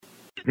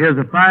Here's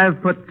a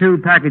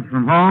 5'2" package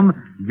from home,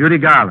 Judy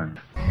Garland.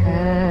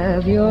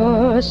 Have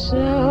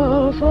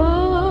yourself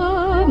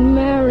a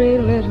merry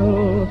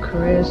little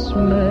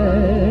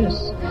Christmas.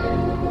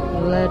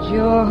 Let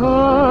your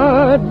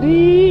heart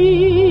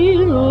be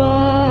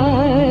light.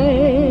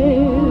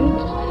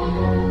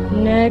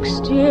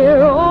 Next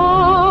year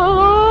all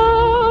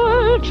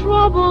our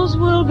troubles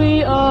will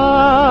be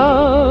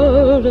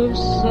out of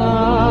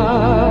sight.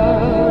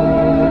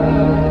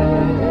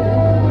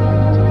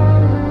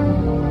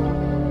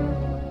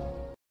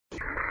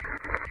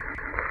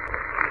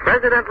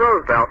 President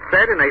Roosevelt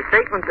said in a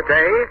statement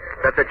today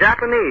that the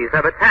Japanese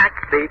have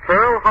attacked the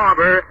Pearl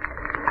Harbor,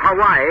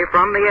 Hawaii,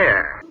 from the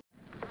air.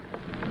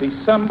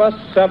 December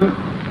 7th,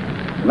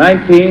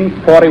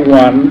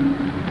 1941,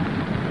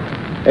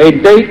 a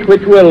date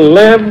which will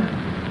live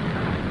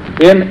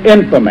in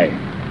infamy.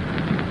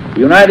 The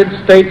United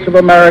States of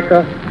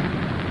America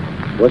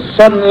was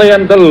suddenly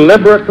and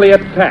deliberately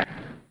attacked.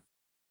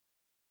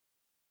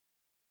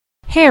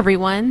 Hey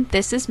everyone,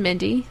 this is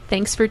Mindy.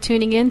 Thanks for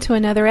tuning in to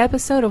another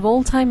episode of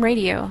Old Time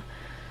Radio.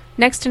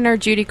 Next in our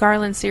Judy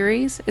Garland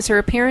series is her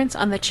appearance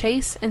on the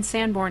Chase and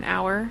Sanborn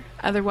Hour,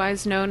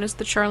 otherwise known as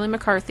the Charlie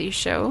McCarthy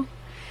Show,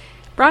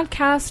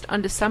 broadcast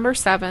on December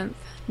 7th,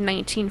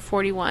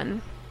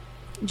 1941.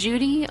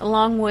 Judy,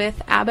 along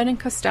with Abbott and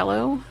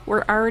Costello,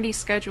 were already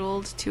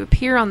scheduled to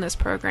appear on this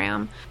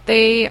program.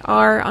 They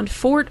are on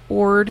Fort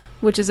Ord,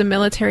 which is a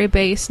military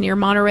base near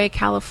Monterey,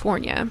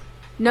 California.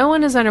 No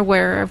one is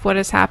unaware of what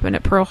has happened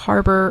at Pearl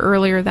Harbor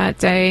earlier that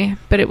day,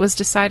 but it was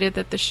decided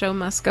that the show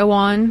must go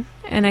on,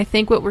 and I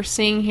think what we're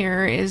seeing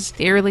here is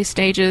the early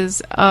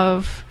stages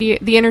of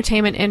the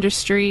entertainment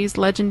industry's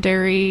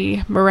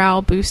legendary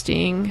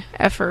morale-boosting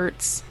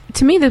efforts.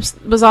 To me, this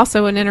was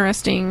also an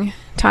interesting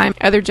time.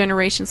 Other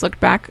generations look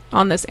back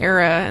on this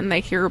era and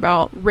they hear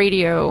about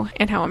radio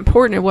and how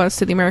important it was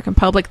to the American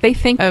public. They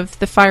think of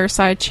the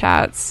fireside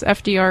chats,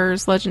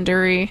 FDR's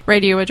legendary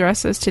radio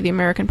addresses to the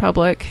American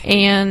public,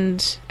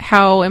 and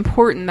how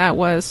important that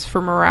was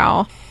for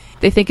morale.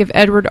 They think of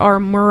Edward R.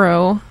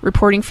 Murrow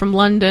reporting from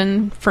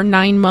London for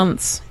 9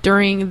 months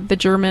during the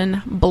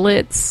German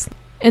Blitz.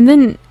 And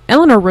then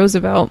Eleanor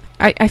Roosevelt,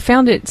 I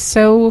found it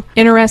so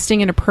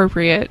interesting and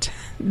appropriate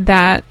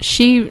that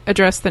she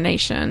addressed the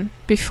nation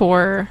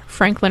before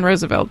Franklin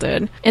Roosevelt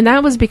did. And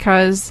that was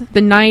because the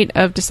night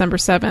of December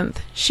 7th,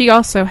 she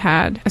also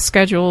had a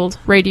scheduled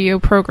radio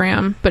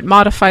program, but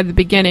modified the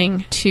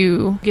beginning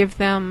to give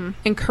them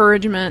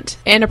encouragement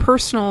and a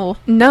personal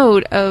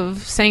note of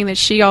saying that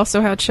she also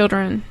had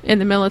children in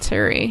the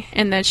military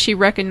and that she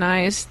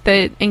recognized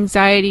that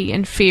anxiety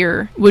and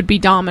fear would be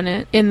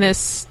dominant in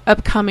this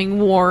upcoming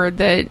war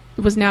that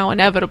was now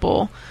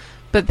inevitable,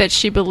 but that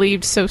she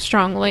believed so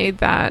strongly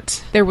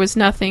that there was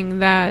nothing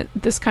that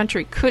this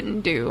country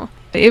couldn't do.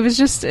 It was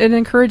just an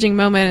encouraging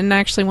moment, and I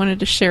actually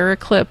wanted to share a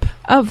clip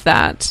of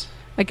that.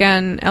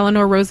 Again,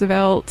 Eleanor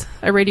Roosevelt,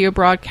 a radio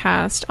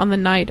broadcast on the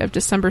night of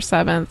December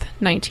 7th,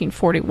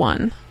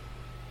 1941.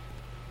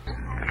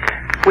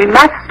 We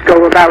must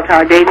go about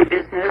our daily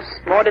business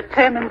more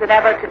determined than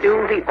ever to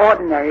do the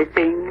ordinary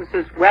things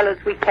as well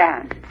as we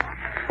can.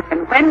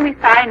 And when we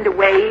find a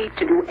way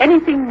to do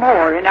anything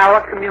more in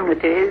our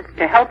communities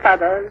to help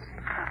others,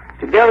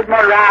 to build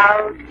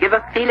morale, to give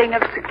a feeling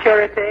of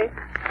security,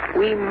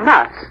 we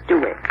must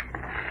do it.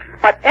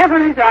 Whatever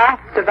is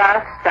asked of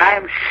us, I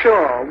am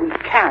sure we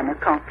can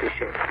accomplish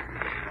it.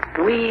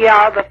 We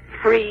are the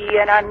free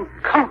and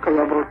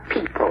unconquerable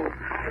people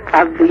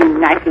of the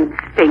United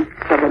States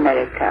of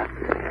America.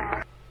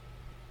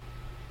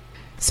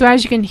 So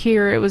as you can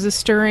hear, it was a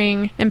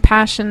stirring,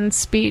 impassioned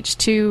speech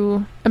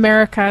to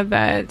America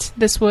that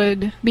this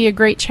would be a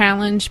great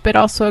challenge, but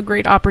also a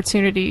great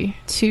opportunity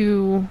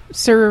to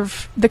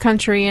serve the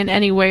country in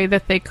any way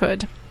that they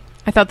could.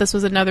 I thought this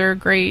was another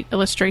great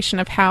illustration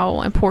of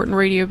how important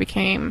radio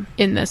became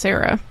in this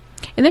era.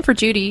 And then for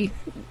Judy,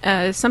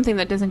 something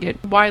that doesn't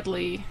get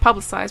widely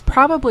publicized,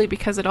 probably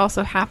because it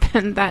also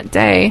happened that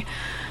day,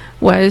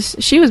 was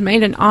she was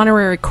made an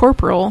honorary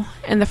corporal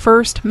in the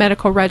 1st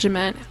Medical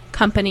Regiment,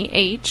 Company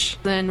H,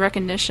 in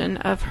recognition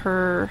of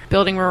her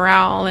building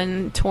morale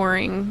and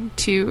touring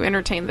to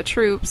entertain the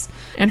troops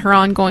and her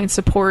ongoing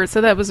support. So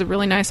that was a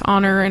really nice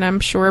honor, and I'm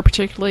sure a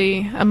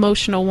particularly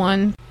emotional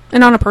one.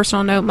 And on a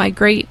personal note, my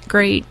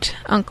great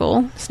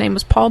uncle, his name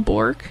was Paul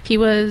Bork. He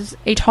was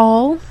a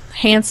tall,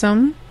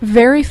 handsome,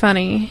 very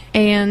funny,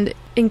 and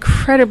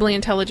incredibly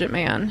intelligent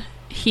man.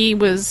 He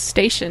was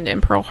stationed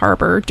in Pearl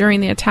Harbor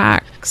during the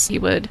attacks. He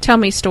would tell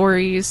me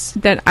stories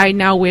that I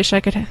now wish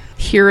I could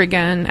hear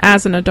again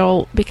as an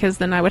adult, because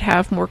then I would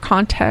have more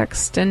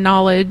context and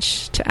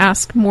knowledge to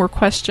ask more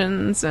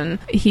questions. And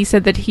he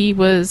said that he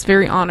was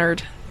very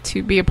honored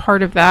to be a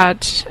part of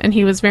that, and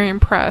he was very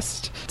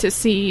impressed to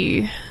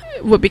see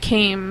what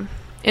became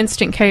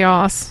instant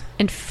chaos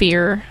and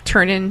fear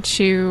turn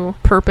into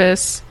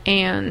purpose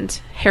and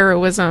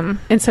heroism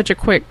in such a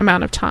quick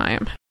amount of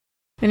time.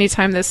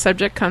 Anytime this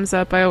subject comes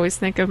up, I always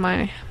think of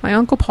my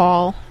Uncle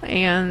Paul,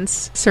 and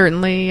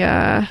certainly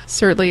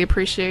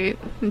appreciate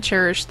and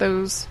cherish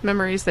those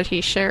memories that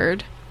he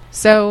shared.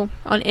 So,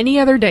 on any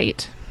other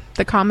date,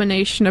 the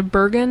combination of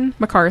Bergen,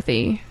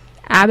 McCarthy,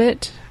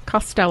 Abbott,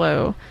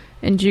 Costello,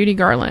 and Judy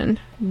Garland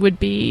would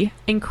be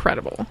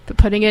incredible. But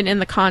putting it in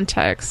the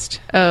context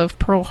of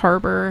Pearl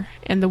Harbor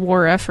and the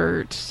war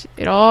effort,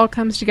 it all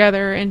comes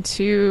together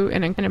into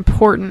an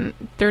important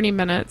 30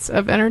 minutes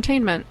of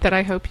entertainment that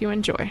I hope you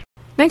enjoy.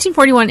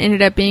 1941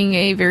 ended up being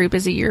a very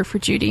busy year for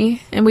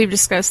Judy, and we've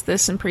discussed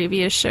this in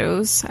previous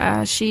shows.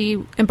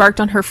 She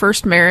embarked on her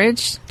first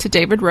marriage to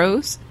David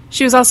Rose.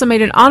 She was also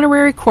made an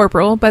honorary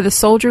corporal by the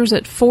soldiers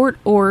at Fort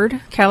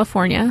Ord,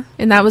 California,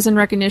 and that was in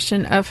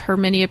recognition of her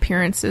many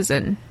appearances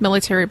in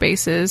military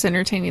bases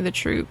entertaining the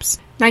troops.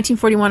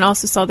 1941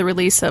 also saw the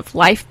release of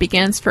Life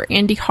Begins for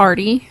Andy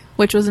Hardy,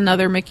 which was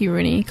another Mickey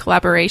Rooney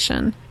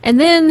collaboration. And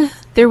then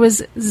there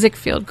was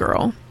Ziegfeld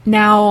Girl.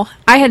 Now,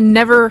 I had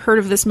never heard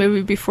of this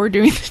movie before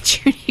doing the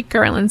Judy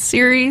Garland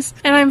series,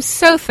 and I'm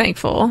so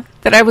thankful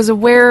that I was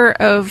aware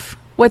of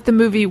what the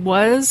movie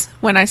was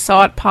when I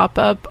saw it pop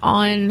up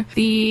on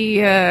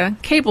the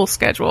cable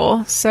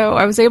schedule. So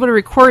I was able to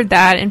record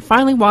that and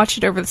finally watch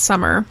it over the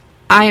summer.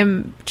 I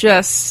am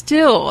just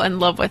still in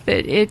love with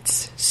it.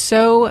 It's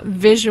so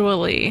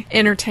visually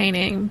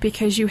entertaining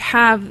because you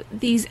have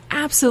these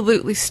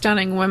absolutely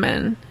stunning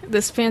women,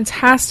 this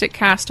fantastic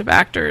cast of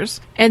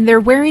actors, and they're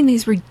wearing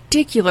these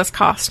ridiculous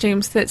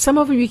costumes that some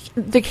of them,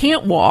 they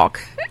can't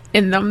walk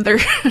in them. They're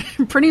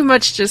pretty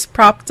much just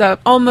propped up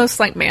almost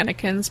like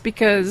mannequins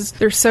because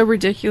they're so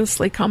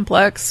ridiculously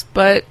complex,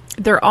 but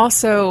they're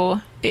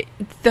also,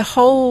 the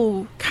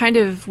whole kind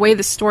of way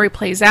the story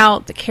plays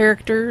out, the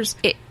characters,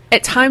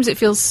 at times it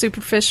feels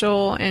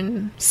superficial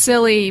and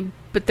silly,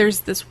 but there's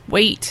this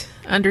weight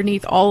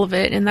underneath all of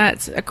it, and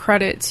that's a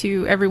credit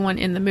to everyone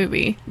in the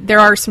movie. There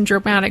are some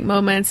dramatic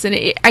moments,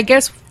 and I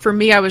guess for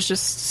me, I was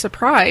just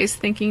surprised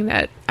thinking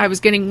that I was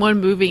getting one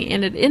movie,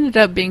 and it ended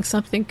up being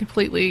something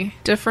completely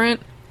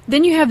different.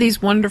 Then you have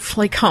these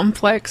wonderfully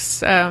complex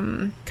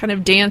kind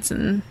of dance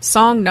and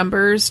song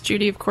numbers.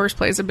 Judy, of course,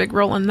 plays a big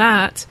role in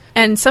that.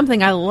 And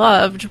something I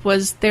loved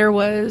was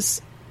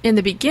in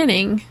the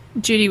beginning,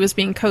 Judy was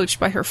being coached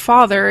by her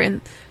father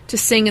and to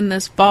sing in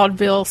this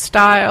vaudeville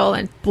style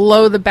and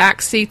blow the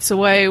back seats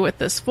away with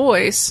this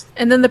voice.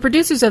 And then the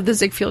producers of the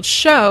Ziegfeld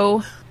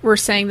show were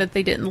saying that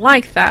they didn't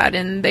like that,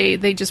 and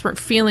they just weren't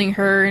feeling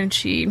her, and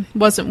she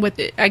wasn't with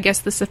it, I guess,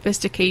 the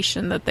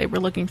sophistication that they were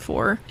looking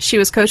for. She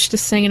was coached to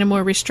sing in a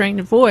more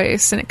restrained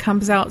voice, and it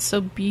comes out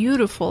so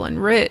beautiful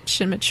and rich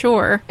and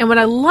mature. And what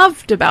I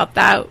loved about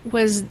that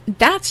was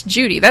that's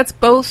Judy. That's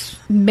both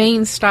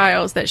main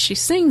styles that she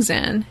sings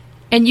in.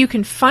 And you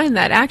can find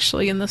that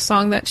actually in the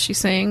song that she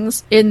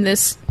sings in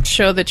this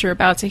show that you're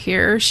about to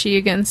hear. She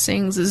again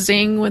sings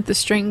Zing with the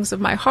Strings of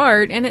My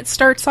Heart, and it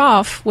starts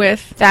off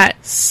with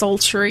that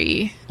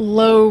sultry,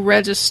 low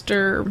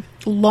register,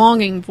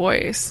 longing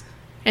voice.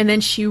 And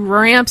then she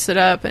ramps it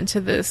up into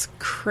this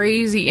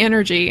crazy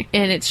energy,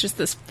 and it's just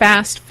this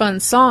fast, fun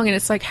song, and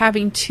it's like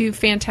having two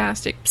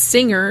fantastic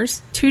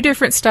singers, two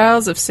different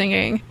styles of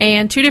singing,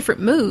 and two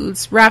different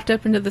moods wrapped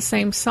up into the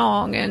same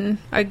song, and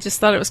I just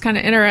thought it was kind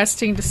of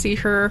interesting to see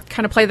her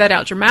kind of play that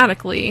out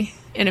dramatically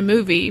in a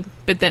movie,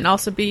 but then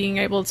also being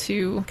able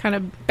to kind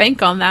of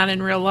bank on that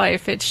in real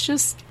life.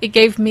 It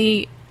gave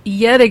me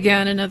yet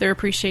again another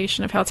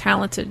appreciation of how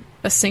talented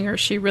a singer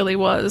she really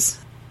was.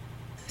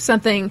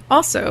 Something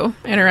also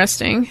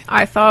interesting,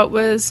 I thought,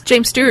 was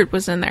James Stewart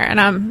was in there, and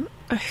I'm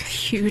a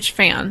huge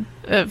fan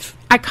of...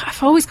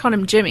 I've always called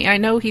him Jimmy. I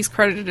know he's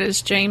credited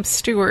as James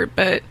Stewart,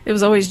 but it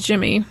was always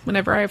Jimmy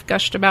whenever I've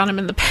gushed about him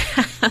in the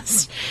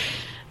past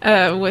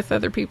with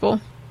other people.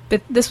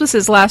 But this was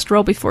his last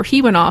role before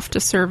he went off to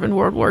serve in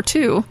World War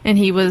II, and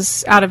he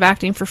was out of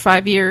acting for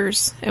 5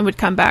 years and would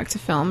come back to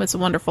film It's a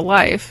Wonderful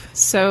Life.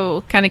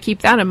 So kind of keep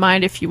that in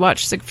mind if you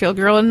watch Ziegfeld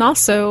Girl, and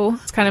also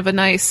it's kind of a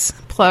nice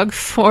plug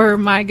for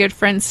my good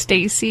friend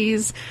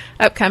Stacy's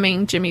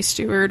upcoming Jimmy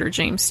Stewart or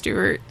James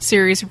Stewart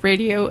series of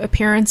radio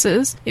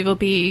appearances. It will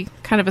be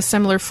kind of a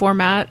similar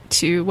format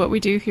to what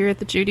we do here at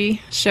the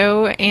Judy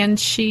Show, and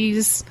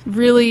she's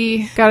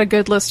really got a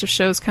good list of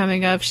shows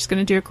coming up. She's going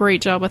to do a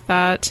great job with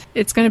that.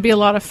 It's going to be a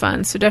lot of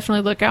fun, so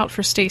definitely look out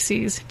for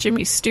Stacy's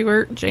Jimmy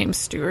Stewart, James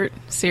Stewart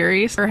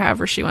series, or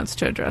however she wants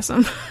to address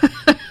them.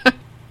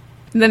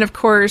 And then, of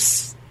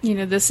course, you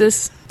know, this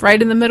is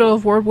right in the middle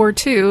of World War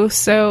II,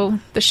 so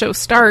the show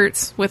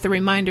starts with a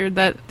reminder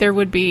that there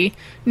would be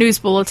news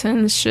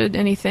bulletins should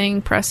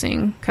anything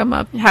pressing come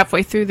up.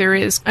 Halfway through, there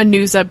is a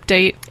news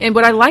update. And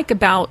what I like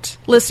about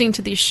listening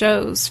to these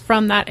shows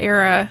from that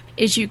era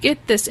is you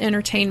get this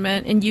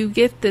entertainment and you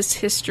get this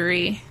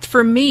history.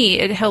 For me,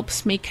 it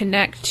helps me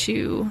connect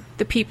to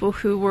the people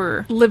who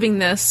were living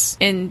this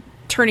and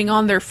turning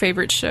on their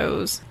favorite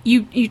shows.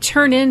 You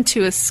turn in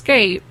to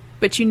escape,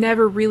 but you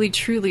never really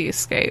truly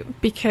escape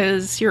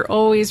because you're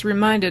always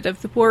reminded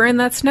of the war, and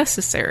that's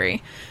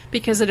necessary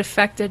because it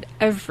affected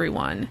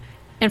everyone.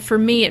 And for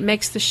me, it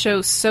makes the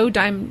show so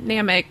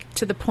dynamic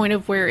to the point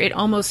of where it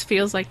almost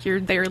feels like you're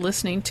there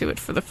listening to it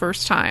for the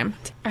first time.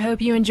 I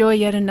hope you enjoy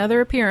yet another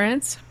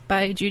appearance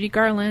by Judy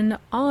Garland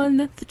on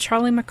The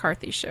Charlie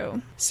McCarthy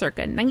Show,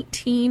 circa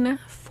 1941.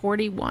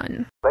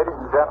 Ladies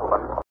and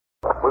gentlemen,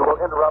 we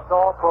will interrupt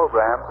all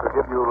programs to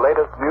give you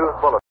latest news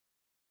bulletins.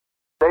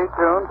 Stay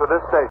tuned to this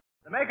station.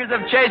 The makers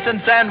of Chase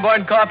and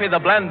Sanborn Coffee, the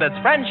blend that's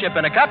friendship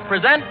in a cup,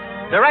 present,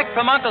 direct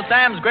from Uncle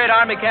Sam's Great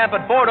Army Camp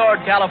at Fort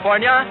Ord,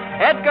 California,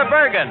 Edgar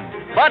Bergen,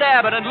 Bud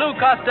Abbott and Lou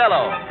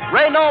Costello,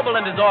 Ray Noble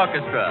and his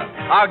orchestra.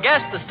 Our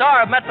guest, the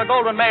star of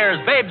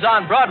Metro-Goldwyn-Mayer's Babes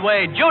on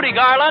Broadway, Judy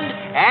Garland,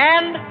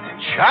 and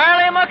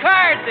Charlie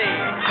McCarthy.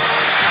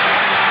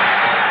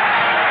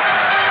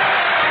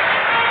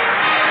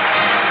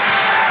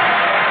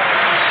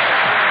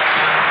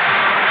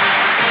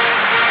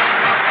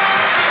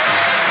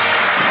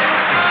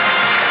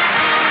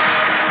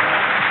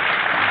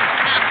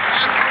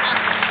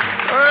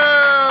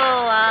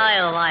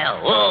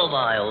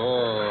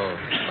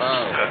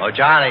 Oh,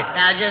 Charlie.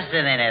 Now, just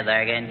a minute,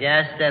 Bergen,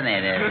 just a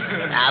minute.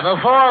 Now,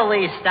 before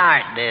we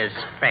start this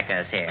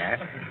fracas here,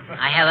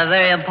 I have a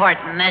very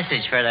important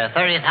message for the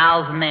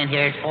 30,000 men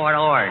here at Fort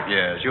Ord.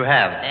 Yes, you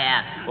have.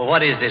 Yeah. Well,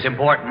 what is this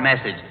important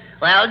message?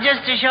 Well,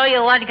 just to show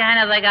you what kind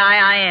of a guy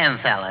I am,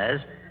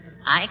 fellas,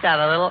 I got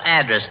a little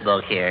address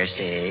book here,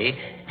 see?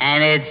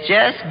 And it's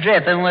just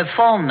dripping with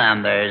phone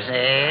numbers,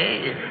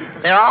 see?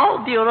 They're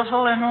all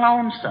beautiful and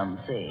lonesome,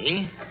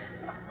 see?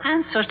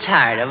 I'm so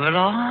tired of it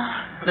all.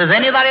 Does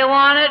anybody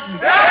want it?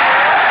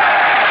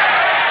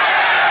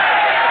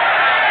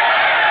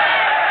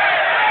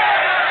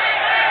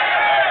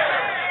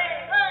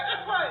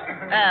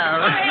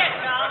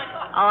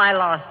 Oh, I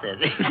lost it.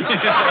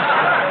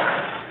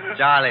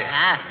 Charlie,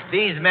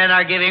 these men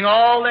are giving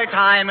all their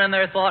time and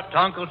their thought to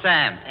Uncle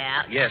Sam.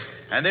 Yeah. Yes,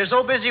 and they're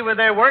so busy with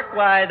their work,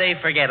 why, they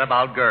forget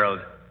about girls.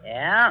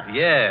 Yeah?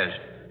 Yes.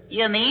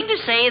 You mean to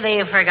say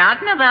they've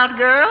forgotten about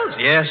girls?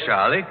 Yes,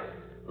 Charlie.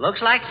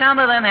 Looks like some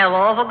of them have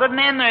awful good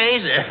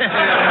memories.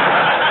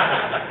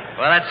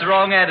 Well, that's the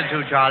wrong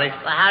attitude, Charlie.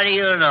 Well, how do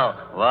you know?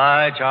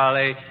 Why,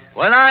 Charlie,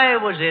 when I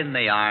was in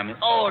the Army...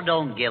 Oh,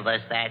 don't give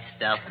us that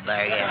stuff,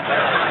 Bergen.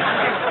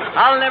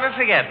 I'll never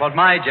forget what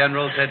my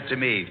general said to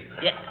me.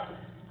 Yeah.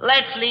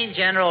 Let's leave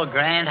General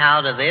Grant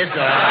out of this.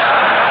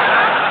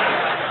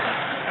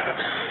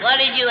 What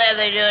did you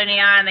ever do in the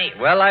Army?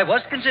 Well, I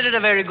was considered a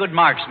very good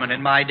marksman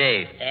in my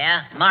day.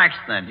 Yeah?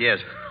 Marksman? Yes.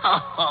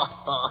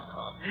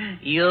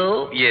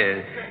 You?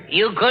 Yes.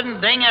 You couldn't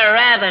bring a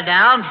rabbit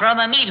down from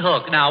a meat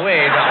hook. Now,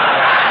 wait.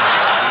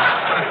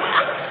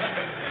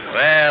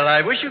 Well,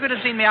 I wish you could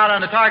have seen me out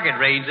on the target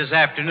range this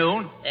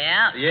afternoon.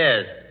 Yeah?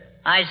 Yes.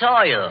 I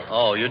saw you.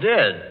 Oh, you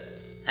did?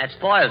 That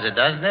spoils it,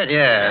 doesn't it?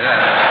 Yeah.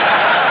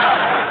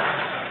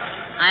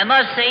 I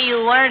must say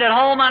you weren't at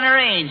home on the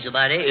range,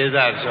 buddy. Is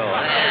that so?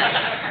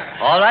 Yeah.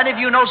 All right, if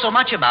you know so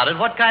much about it,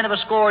 what kind of a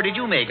score did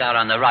you make out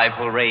on the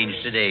rifle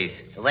range today?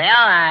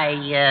 Well,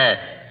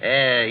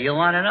 you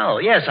want to know?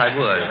 Yes, I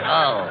would.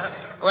 Oh.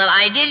 Well,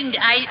 I didn't.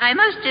 I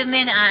must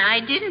admit,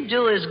 I didn't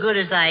do as good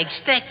as I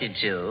expected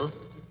to.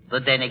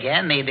 But then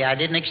again, maybe I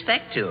didn't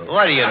expect to.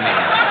 What do you mean?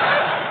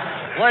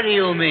 What do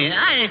you mean?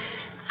 I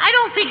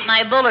don't think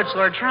my bullets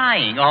were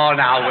trying. Oh,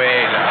 now,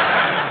 wait.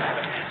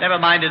 Never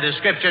mind the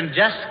description.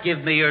 Just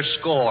give me your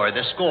score.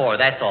 The score,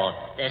 that's all.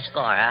 The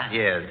score, huh?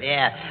 Yes.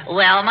 Yeah.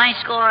 Well, my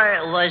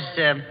score was,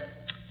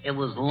 it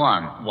was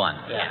 1. 1.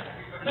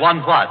 Yeah.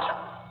 1 what?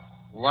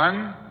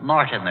 1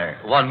 Mortimer.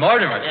 1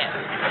 Mortimer? Yeah.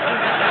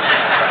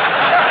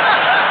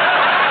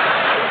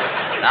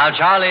 Now,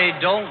 Charlie,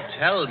 don't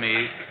tell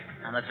me.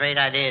 I'm afraid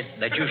I did.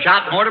 That you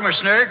shot Mortimer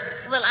Snurd?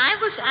 Well, I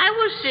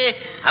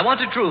want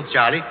the truth,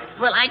 Charlie.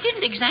 Well, I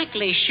didn't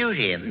exactly shoot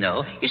him,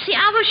 no. You see,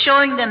 I was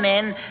showing the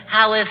men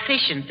how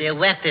efficient their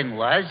weapon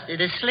was,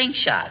 the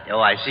slingshot. Oh,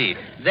 I see.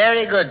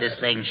 Very good, the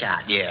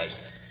slingshot. Yes.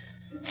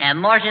 And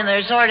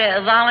Mortimer sort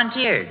of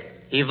volunteered.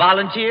 He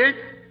volunteered?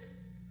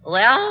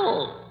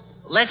 Well,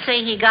 let's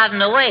say he got in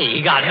the way.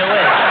 He got in the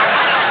way.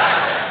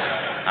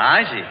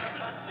 I see.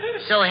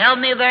 So help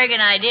me, Bergen,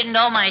 I didn't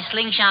know my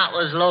slingshot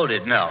was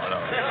loaded. No.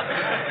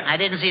 I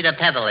didn't see the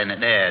pebble in it.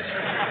 Yes.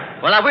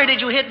 Well, now, where did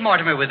you hit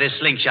Mortimer with this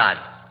slingshot?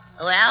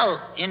 Well,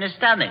 in the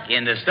stomach.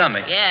 In the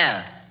stomach?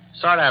 Yeah.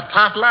 Sort of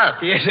pop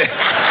luck. Yes.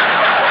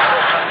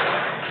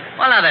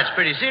 Well, now, that's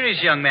pretty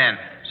serious, young man.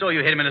 So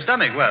you hit him in the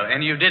stomach. Well,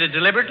 and you did it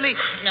deliberately?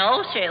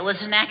 No, sir, it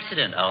was an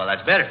accident. Oh,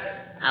 that's better.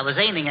 I was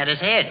aiming at his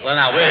head. Well,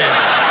 now, wait.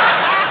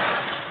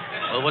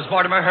 Well, was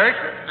Mortimer hurt?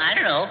 I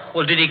don't know.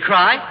 Well, did he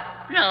cry?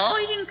 No,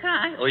 he didn't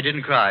cry. Oh, he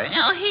didn't cry?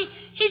 No, he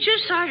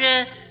just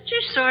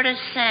sort of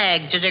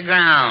sagged to the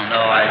ground.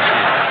 Oh, I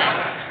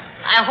see.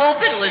 I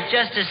hope it was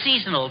just a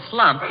seasonal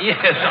slump. Yes,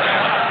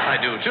 I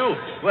do, too.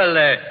 Well,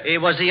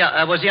 was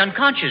he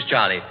unconscious,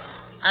 Charlie?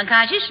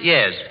 Unconscious?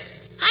 Yes.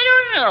 I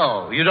don't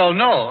know. You don't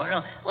know?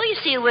 No. Well, you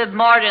see, with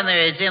Mortimer,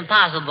 it's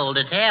impossible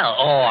to tell.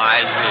 Oh,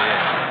 I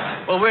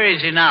see. Well, where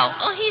is he now?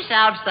 Oh, he's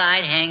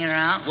outside hanging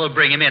around. Well,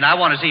 bring him in. I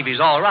want to see if he's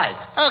all right.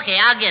 Okay,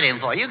 I'll get him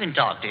for you. You can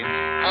talk to him.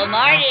 Oh,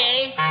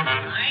 Marty.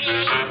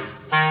 Marty.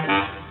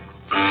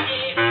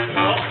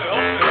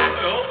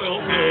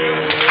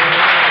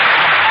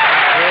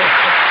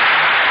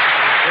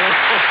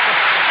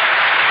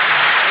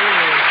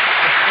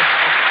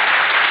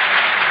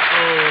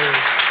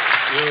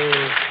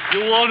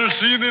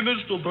 see me,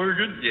 Mr.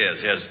 Bergen? Yes.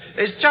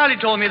 Charlie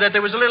told me that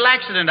there was a little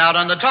accident out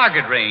on the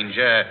target range.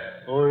 Yeah.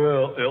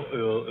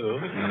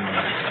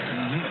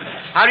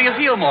 How do you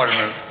feel,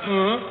 Mortimer?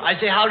 Huh? I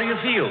say, how do you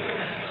feel?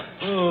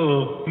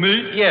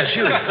 Me? Yes,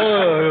 you.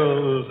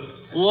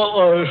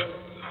 Well,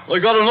 I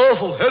got an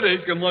awful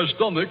headache in my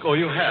stomach. Oh,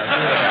 you have?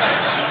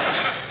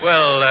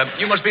 Well,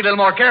 you must be a little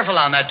more careful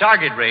on that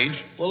target range.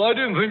 Well, I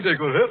didn't think they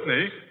could hit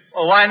me.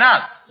 Oh, why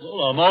not?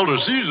 Well, I'm out of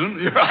season.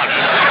 You're out.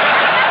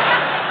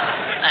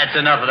 That's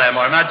enough of that,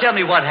 Mortimer. Now, tell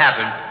me what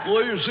happened.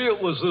 Well, you see,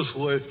 it was this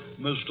way,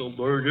 Mr.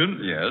 Bergen.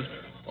 Yes?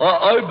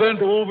 I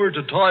bent over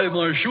to tie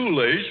my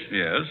shoelace.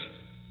 Yes?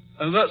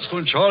 And that's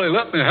when Charlie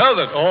let me have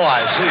it. Oh,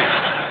 I see.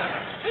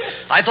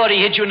 I thought he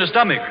hit you in the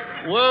stomach.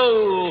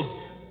 Well,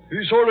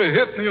 he sort of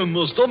hit me in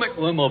the stomach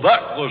when my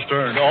back was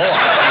turned.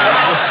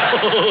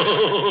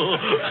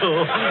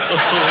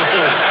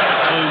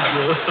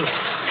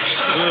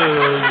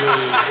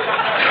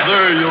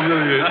 Very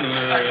humiliating.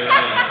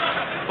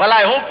 Well,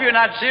 I hope you're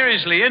not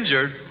seriously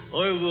injured. I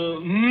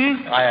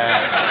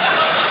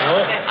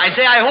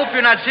say I hope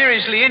you're not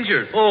seriously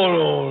injured. Oh,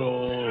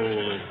 no.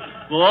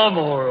 Well, I'm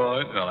all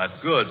right. Well, that's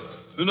good.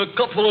 In a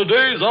couple of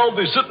days, I'll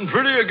be sitting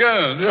pretty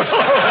again. The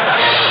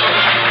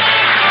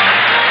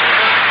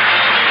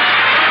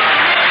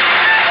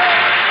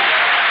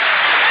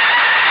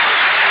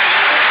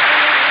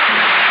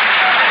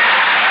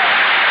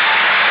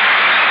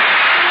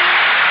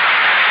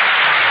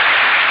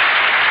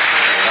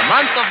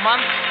month of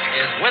months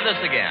is with us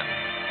again.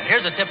 And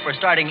here's a tip for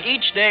starting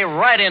each day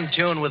right in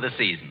tune with the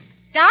season.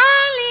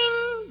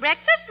 Darling,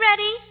 breakfast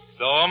ready.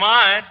 So am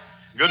I.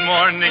 Good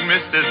morning,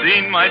 Mr.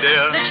 Dean, my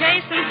dear. The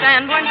Chase and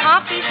Sanborn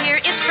coffee's here.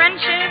 It's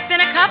friendship in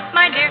a cup,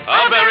 my dear.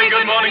 A very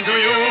good morning to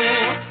you.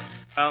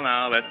 Well,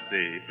 now, let's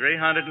see.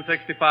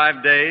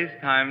 365 days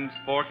times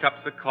 4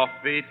 cups of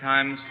coffee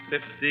times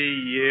 50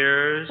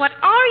 years. What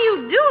are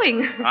you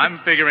doing? I'm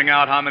figuring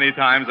out how many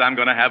times I'm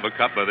going to have a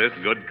cup of this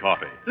good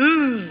coffee.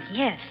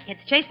 Yes.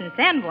 It's Chase and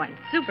Sanborn.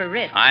 Super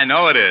rich. I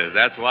know it is.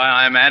 That's why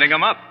I'm adding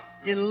them up.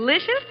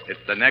 Delicious?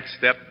 It's the next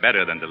step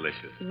better than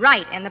delicious.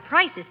 Right, and the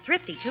price is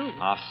thrifty, too.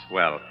 Ah,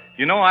 swell.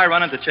 You know, I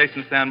run into Chase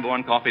and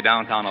Sanborn coffee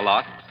downtown a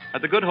lot.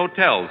 At the good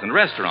hotels and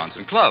restaurants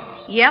and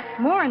clubs. Yep,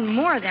 more and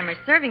more of them are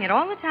serving it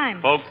all the time.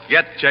 Folks,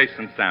 get Chase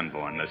and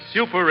Sanborn, the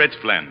super rich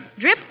blend.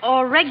 Drip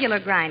or regular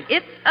grind,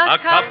 it's a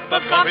cup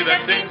of coffee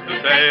that seems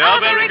to say a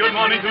very good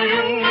morning to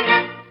you.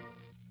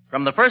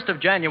 From the 1st of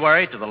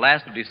January to the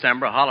last of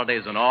December,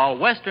 holidays and all,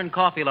 Western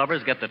coffee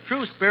lovers get the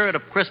true spirit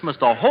of Christmas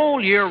the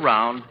whole year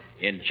round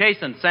in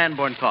Chase and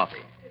Sanborn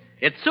coffee.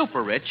 It's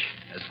super rich,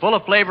 as full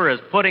of flavor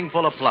as pudding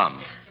full of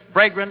plums.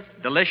 Fragrant,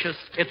 delicious,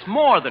 it's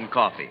more than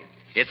coffee.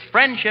 It's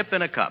friendship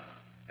in a cup,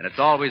 and it's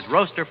always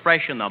roaster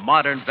fresh in the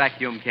modern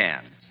vacuum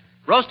can.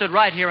 Roasted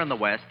right here in the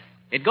West,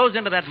 it goes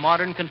into that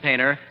modern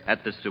container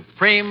at the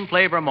supreme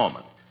flavor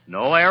moment.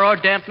 No air or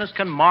dampness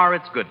can mar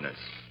its goodness.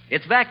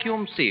 It's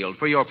vacuum sealed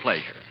for your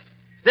pleasure.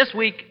 This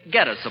week,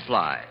 get a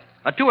supply.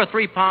 A 2 or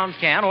 3 pound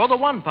can or the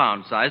 1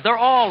 pound size, they're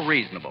all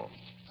reasonable.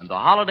 And the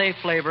holiday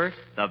flavor,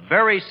 the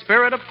very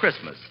spirit of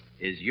Christmas,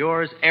 is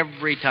yours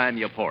every time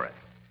you pour it.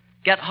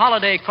 Get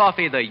holiday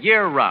coffee the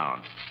year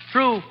round.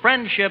 True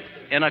friendship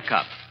in a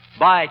cup.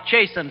 Buy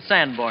Chase and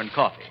Sanborn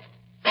coffee.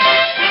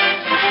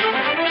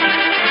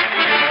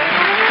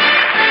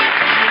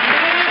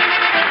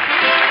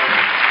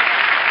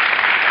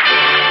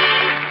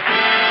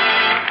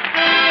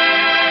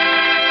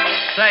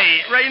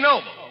 Say, Ray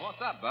Noble.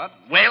 What's up, Bud?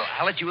 Well,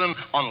 I'll let you in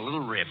on a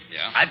little rib.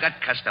 Yeah? I've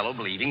got Costello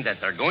believing that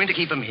they're going to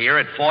keep him here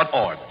at Fort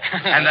Ord,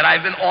 and that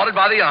I've been ordered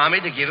by the Army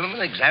to give him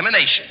an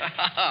examination.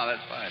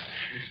 That's fine.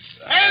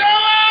 Hey,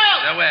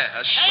 Noble! Where?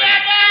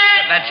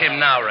 That's him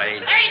now, Ray.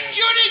 Hey,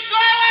 Judy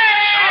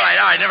Garland!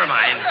 All right, never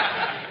mind.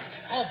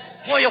 Oh,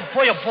 boy.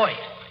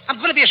 I'm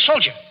going to be a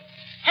soldier.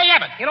 Hey,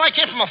 Abbott, you know, I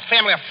came from a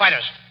family of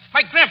fighters.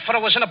 My grandfather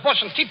was in a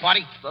Boston Tea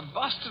Party. The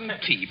Boston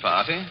Tea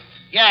Party?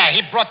 Yeah,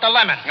 he brought the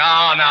lemon. No,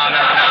 come on.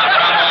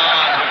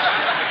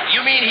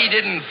 You mean he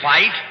didn't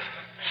fight?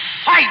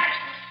 Fight?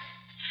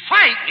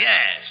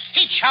 Yes.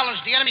 He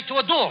challenged the enemy to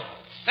a duel.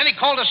 Then he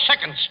called his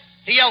seconds.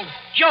 He yelled,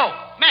 Joe,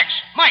 Max,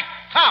 Mike,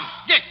 Tom,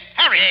 Dick,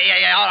 Harry.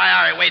 Yeah. All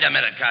right. Wait a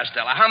minute,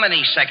 Costello. How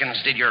many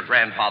seconds did your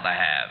grandfather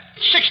have?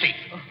 60.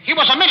 He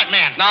was a minute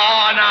man. No.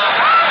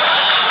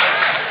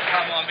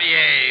 Come on,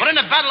 behave. But in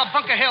the Battle of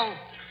Bunker Hill,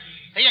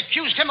 they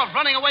accused him of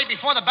running away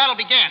before the battle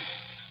began.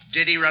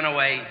 Did he run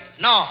away?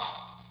 No.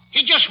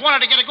 He just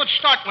wanted to get a good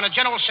start when the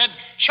general said,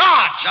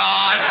 charge!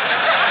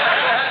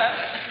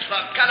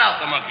 Look, cut out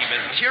the monkey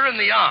business. You're in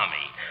the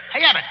Army.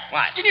 Hey, Abbott.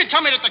 What? Didn't you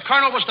tell me that the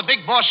colonel was the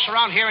big boss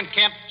around here in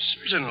camp?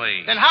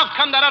 Certainly. Then how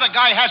come that other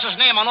guy has his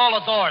name on all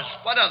the doors?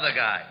 What other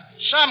guy?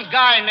 Some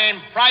guy named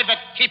Private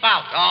Keep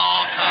Out.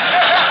 Oh, come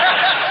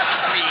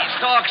on. Please,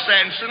 talk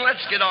sense, and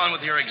let's get on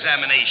with your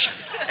examination.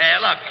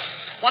 Look,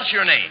 what's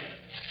your name?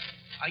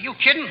 Are you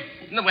kidding?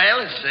 Well,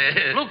 it's...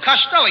 Lou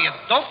Costello, you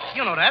dope.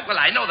 You know that. Well,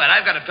 I know that.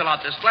 I've got to fill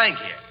out this blank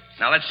here.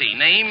 Now, let's see.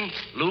 Name,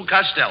 Lou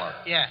Costello.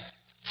 Yeah.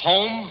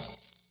 Home?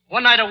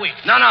 1 night a week.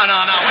 No. Wait a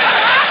minute.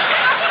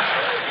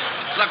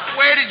 Look,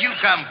 where did you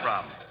come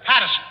from?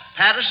 Patterson.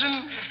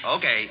 Patterson?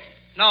 Okay.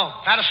 No,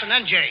 Patterson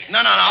NJ. No.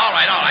 All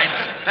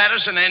right.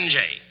 Patterson NJ.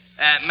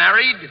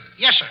 Married?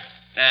 Yes, sir.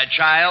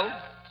 Child?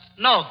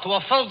 No, to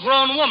a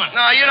full-grown woman.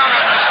 No, you don't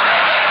understand.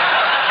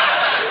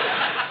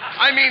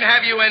 I mean,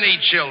 have you any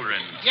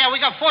children? Yeah, we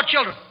got 4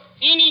 children.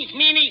 Eenie,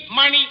 Meenie,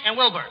 Miney, and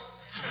Wilbur.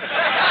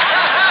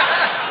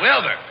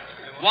 Wilbur?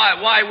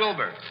 Why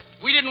Wilbur?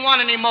 We didn't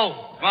want any mo.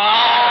 Oh.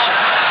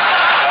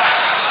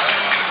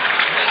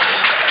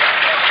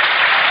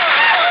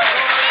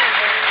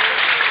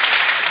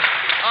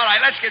 All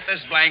right, let's get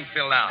this blank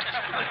filled out.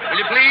 Will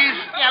you please?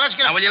 Yeah, let's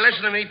get it. Now, will you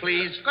listen to me,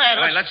 please? Go ahead.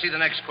 All right, let's see the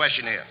next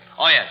question here.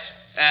 Oh, yes.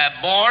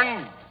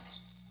 Born?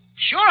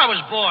 Sure I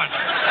was born.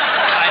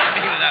 I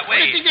didn't mean it that way.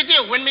 What do you think they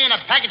did? Win me in a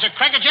package of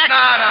Cracker Jacks? No.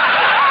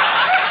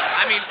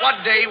 I mean,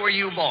 what day were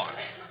you born?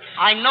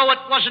 I know it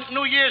wasn't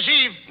New Year's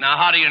Eve. Now,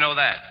 how do you know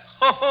that?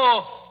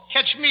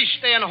 Catch me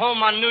staying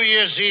home on New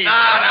Year's Eve. No.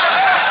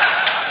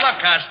 Look,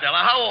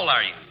 Costello, how old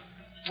are you?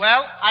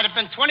 Well, I'd have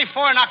been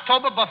 24 in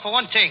October, but for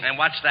one thing. And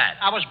what's that?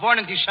 I was born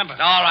in December.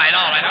 All right.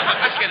 Now,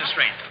 let's get it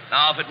straight.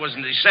 Now, if it was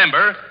in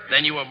December,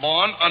 then you were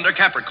born under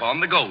Capricorn,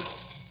 the goat.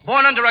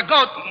 Born under a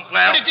goat? Well...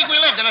 Where do you think we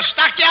lived? In a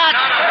stockyard?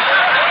 No.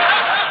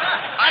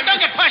 Don't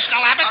get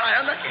personal, Abbott.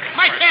 All right,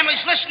 My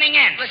family's listening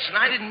in. Listen,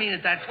 I didn't mean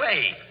it that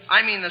way.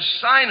 I mean the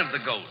sign of the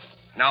goat.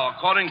 Now,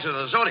 according to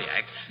the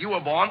Zodiac, you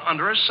were born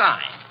under a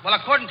sign. Well,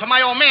 according to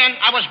my old man,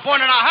 I was born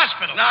in a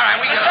hospital. All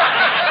right, we can...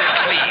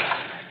 Please.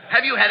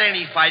 Have you had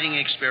any fighting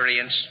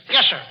experience?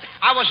 Yes, sir.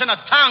 I was in a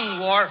tongue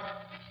war.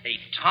 A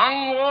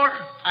tongue war?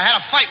 I had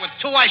a fight with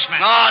 2 Icemen.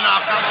 No,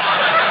 come on.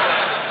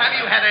 Have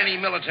you had any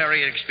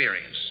military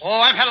experience? Oh,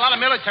 I've had a lot of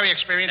military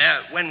experience.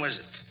 When was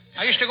it?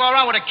 I used to go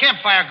around with a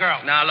campfire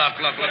girl. Now, look.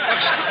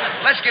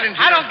 Let's get into...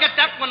 I don't get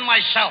that one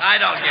myself. I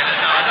don't get it.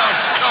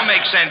 No, don't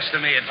make sense to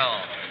me at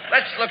all.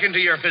 Let's look into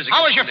your physical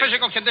How is your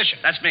condition. physical condition?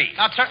 That's me.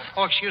 Now,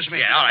 Oh, excuse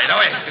me. Yeah, all right. All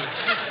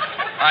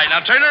right,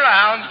 now turn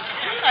around.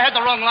 I had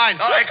the wrong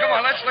line. All right, come on.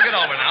 Let's look it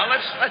over now.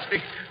 Let's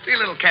be a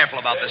little careful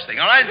about this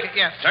thing, all right?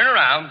 Yeah. Turn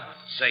around.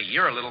 Say,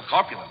 you're a little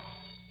corpulent.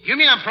 You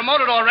mean I'm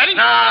promoted already?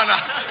 No.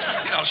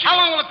 How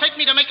long will it take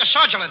me to make a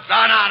sergeant? No.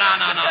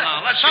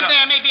 Someday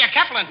I may be a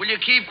captain. Will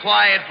you keep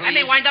quiet, please? I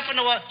may wind up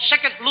into a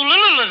second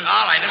Lulululul.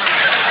 All right.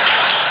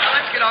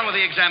 Now, let's get on with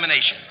the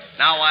examination.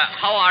 Now,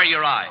 how are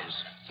your eyes?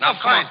 Now,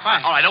 fine.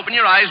 All right, open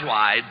your eyes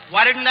wide.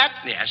 Wider than that?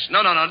 Yes.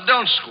 No.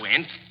 Don't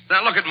squint.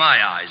 Now, look at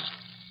my eyes.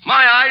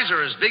 My eyes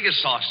are as big as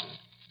saucers.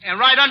 And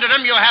right under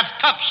them, you have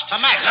tufts to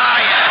match. Ah,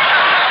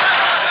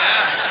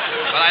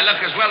 yeah. But I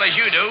look as well as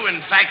you do. In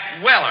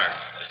fact, weller.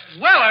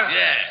 Weller?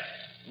 Yeah.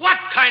 What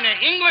kind of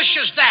English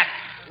is that?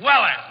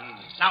 Weller.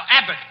 Now,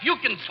 Abbott, you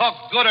can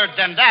talk gooder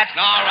than that.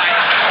 All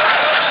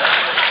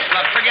right.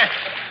 Look, forget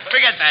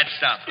that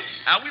stuff.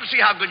 Now, we'll see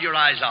how good your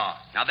eyes are.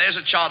 Now, there's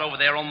a chart over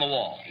there on the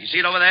wall. You see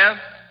it over there?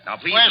 Now,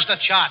 please... Where's the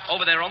chart?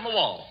 Over there on the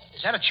wall.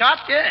 Is that a chart?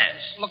 Yes.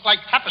 Look like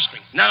tapestry.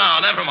 No,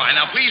 never mind.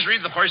 Now, please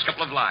read the first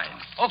couple of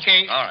lines.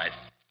 Okay. All right.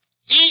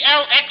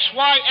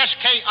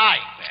 ELXYSKI.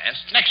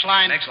 Yes. Next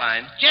line.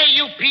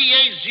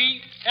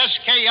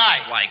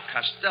 JUPAZSKI. Why,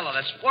 Costello,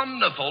 that's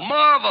wonderful,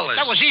 marvelous.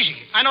 That was easy.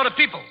 I know the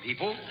people.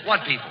 People?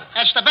 What people?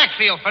 That's the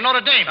backfield for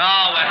Notre Dame.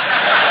 Oh,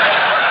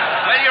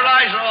 well, your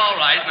eyes are all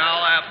right.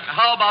 Now,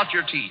 how about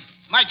your teeth?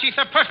 My teeth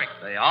are perfect.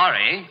 They are,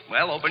 eh?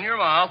 Well, open your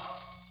mouth.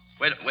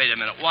 Wait a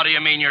minute. What do you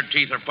mean your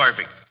teeth are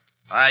perfect?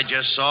 I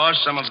just saw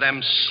some of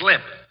them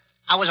slip.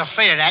 I was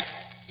afraid of that.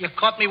 You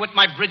caught me with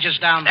my bridges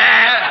down. Well,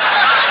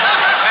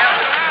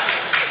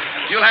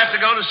 you'll have to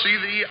go to see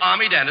the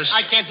Army dentist.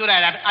 I can't do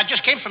that. I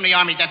just came from the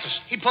Army dentist.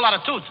 He pulled out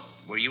a tooth.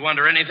 Were you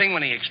under anything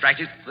when he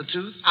extracted the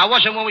tooth? I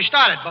wasn't when we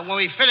started, but when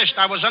we finished,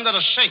 I was under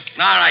the sink.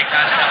 All right,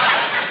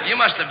 Costello. You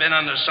must have been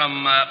under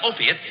some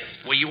opiate.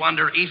 Were you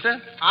under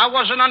ether? I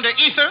wasn't under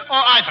ether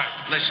or either.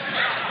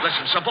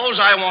 Listen, suppose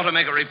I want to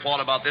make a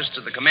report about this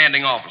to the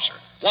commanding officer.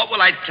 What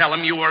will I tell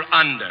him you were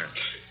under?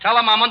 Tell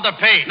him I'm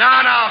underpaid. No.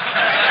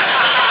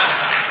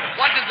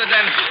 What did the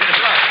dentist...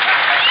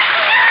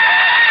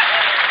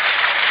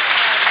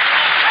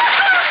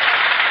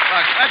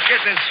 Look, let's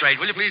get this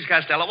straight. Will you please,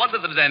 Costello? What did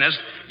the dentist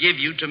give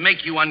you to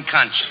make you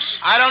unconscious?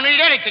 I don't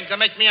need anything to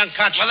make me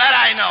unconscious. Well, that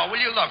I know.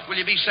 Will you look?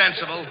 Will you be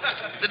sensible?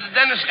 Did the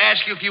dentist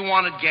ask you if you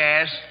wanted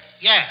gas?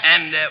 Yeah.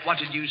 And what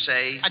did you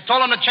say? I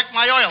told him to check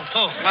my oil,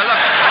 too. Well, look.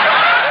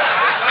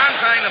 What I'm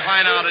trying to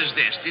find out is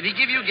this. Did he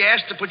give you gas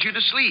to put you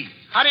to sleep?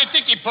 How do you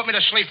think he put me to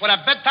sleep? With a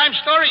bedtime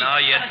story?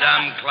 No, you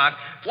dumb clock.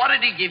 What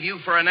did he give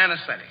you for an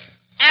anesthetic?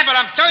 Abbott,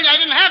 I'm telling you,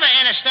 I didn't have an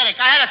anesthetic.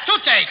 I had a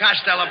toothache.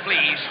 Costello,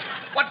 please.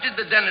 What did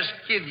the dentist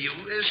give you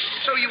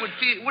so you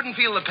wouldn't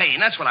feel the pain?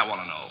 That's what I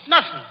want to know.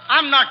 Nothing.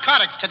 I'm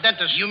narcotic to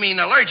dentists. You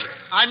mean allergic?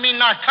 I mean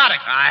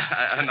narcotic.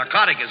 A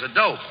narcotic is a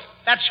dope.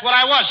 That's what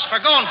I was for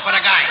going for the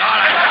guy. All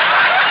right.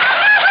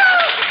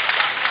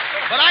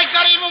 But I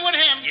got even with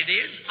him. You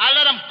did? I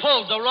let him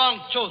pull the wrong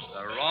tooth.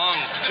 The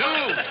wrong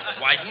tooth?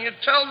 Why didn't you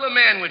tell the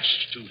man which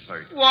tooth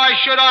hurt? Why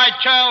should I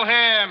tell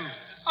him?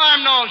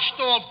 I'm no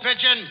stool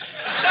pigeon. What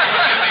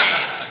do you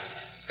mean?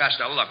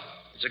 Costello, look.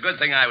 It's a good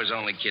thing I was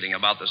only kidding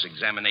about this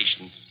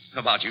examination.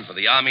 About you for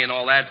the Army and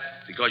all that,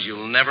 because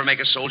you'll never make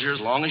a soldier as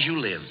long as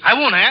you live. I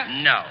won't, huh?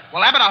 No.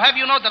 Well, Abbott, I'll have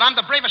you know that I'm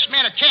the bravest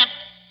man at camp.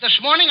 This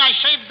morning I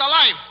saved the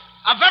life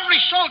of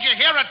every soldier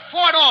here at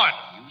Fort Ord.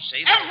 You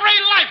saved the Every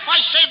life I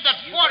saved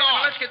at Fort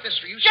Ord. Let's get this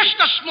for you. Just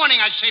this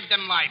morning I saved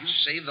them lives. You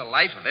saved the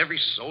life of every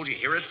soldier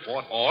here at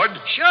Fort Ord?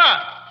 Sure.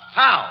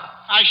 How?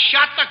 I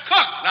shot the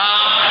cook.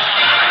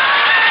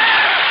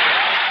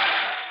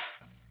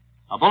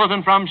 A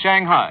bulletin from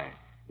Shanghai.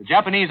 The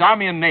Japanese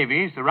Army and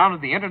Navy surrounded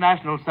the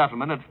international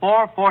settlement at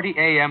 4:40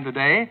 a.m.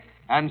 today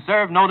and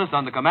served notice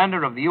on the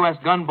commander of the U.S.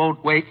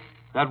 gunboat Wake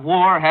that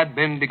war had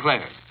been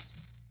declared.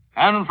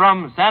 And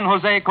from San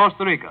Jose,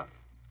 Costa Rica.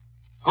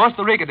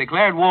 Costa Rica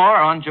declared war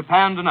on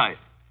Japan tonight.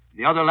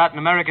 The other Latin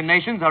American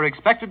nations are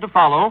expected to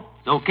follow,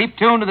 so keep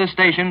tuned to this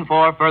station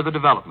for further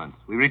developments.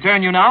 We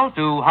return you now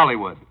to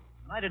Hollywood.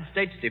 United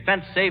States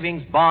Defense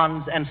Savings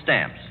Bonds and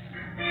Stamps.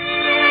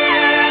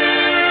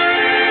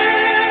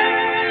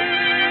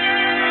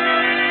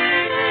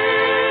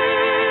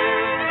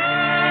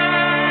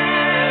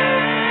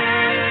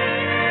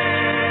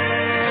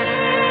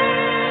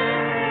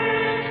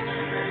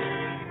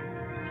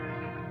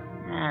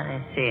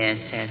 See,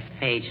 it says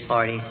page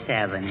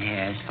 47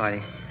 here. It's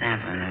 47.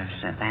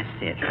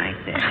 That's it right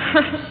there.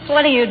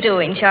 What are you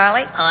doing,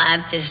 Charlie? Oh,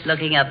 I'm just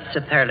looking up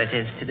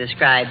superlatives to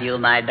describe you,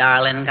 my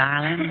darling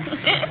Garland.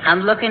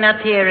 I'm looking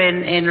up here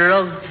in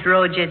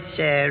Rogit's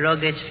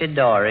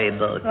Fedori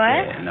book.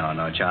 What?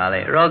 No,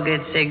 Charlie.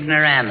 Rogit's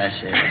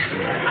Ignoramus.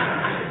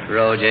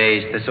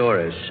 Roget's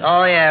Thesaurus.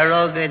 Oh, yeah,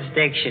 Rogit's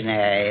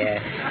Dictionary.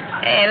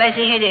 Hey, let's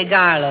see here,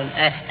 Garland.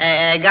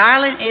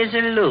 Garland is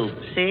a loop,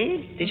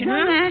 see? Did you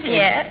know that?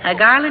 Yeah. A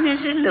garland is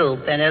a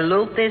loop, and a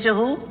loop is a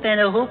hoop, and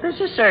a hoop is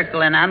a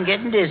circle, and I'm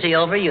getting dizzy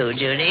over you,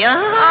 Judy.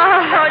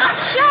 Oh,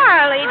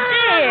 Charlie,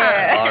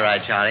 dear. All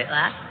right, Charlie.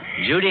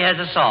 Judy has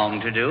a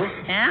song to do.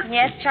 Yeah?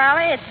 Yes,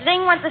 Charlie. It's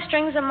Zing What the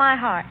Strings of My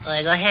Heart.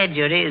 Well, go ahead,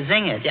 Judy.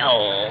 Zing it.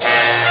 Oh.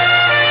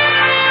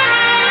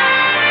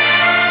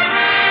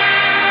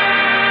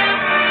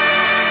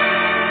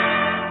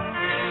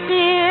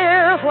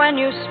 Dear, when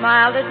you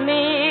smiled at me,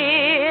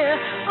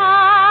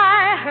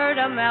 I heard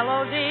a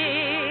melody.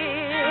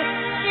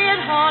 It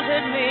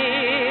haunted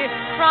me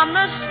from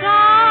the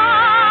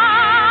start.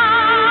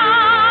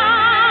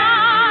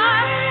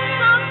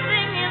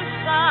 Something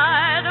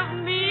inside of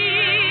me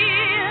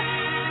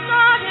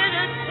started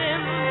a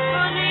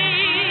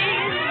symphony.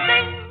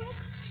 Sing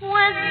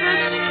with the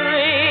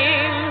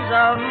strings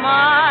of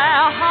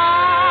my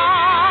heart.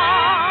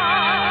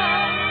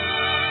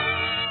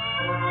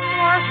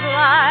 Was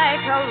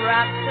like a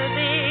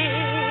rhapsody.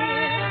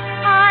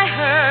 I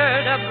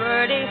heard a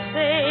birdie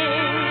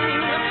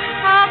sing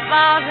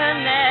about a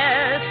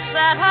nest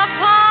set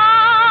apart.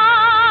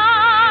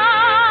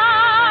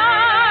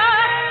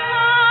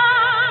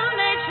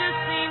 Nature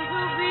seemed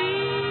to be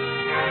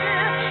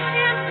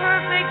in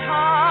perfect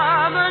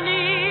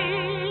harmony.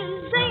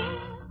 Sing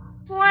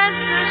with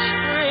the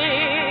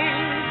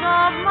strings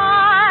of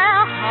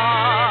my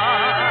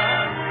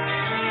heart.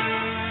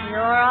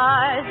 Your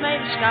eyes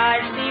made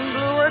skies seem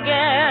blue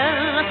again.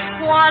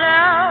 What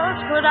else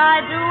could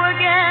I do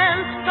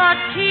again but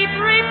keep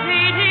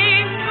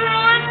repeating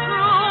through and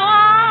through?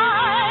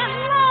 I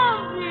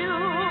love you,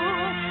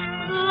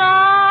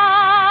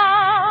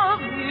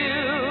 love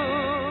you.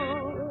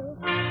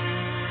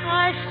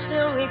 I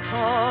still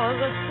recall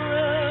the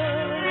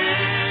thrill.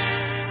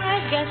 I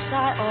guess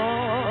I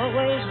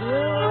always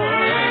will.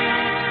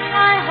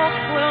 I hope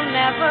we'll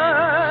never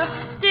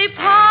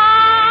depart.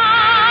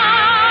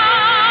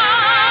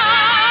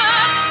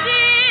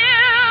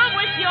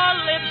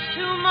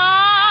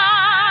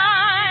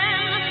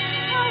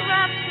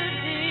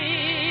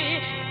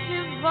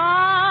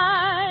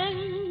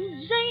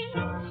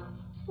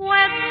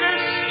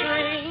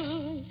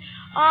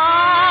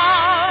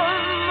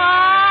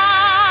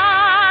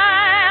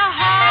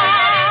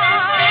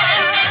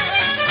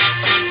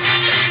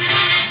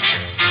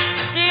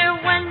 Dear,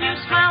 when you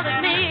smiled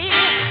at me,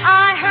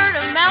 I heard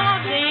a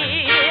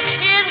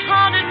melody.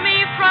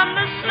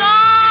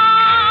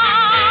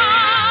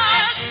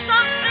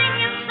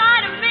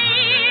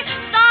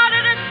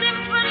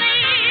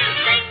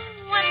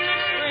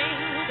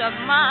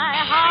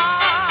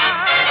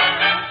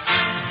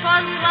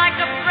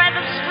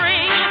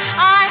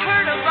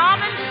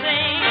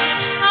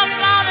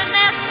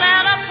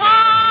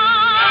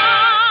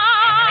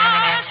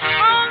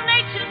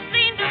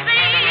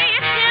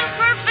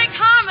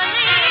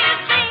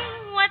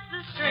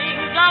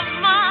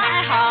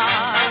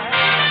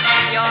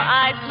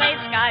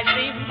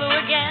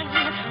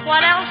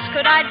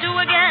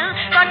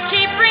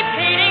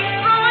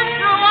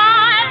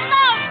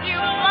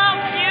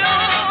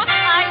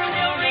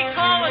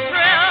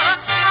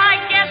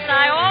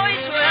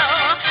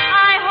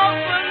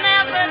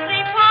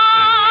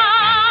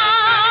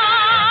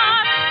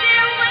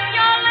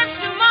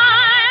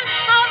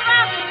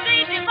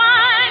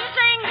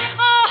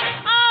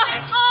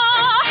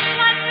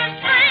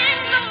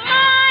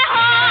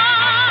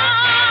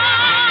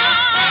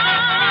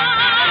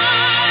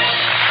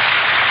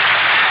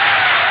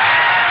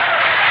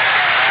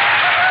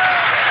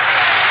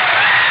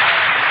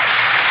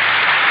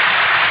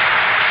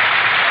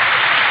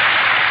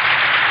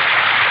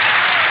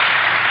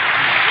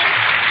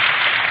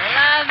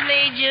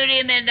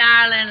 Judy, my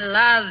darling,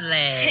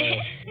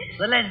 lovely.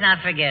 But let's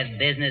not forget,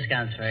 business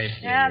comes first.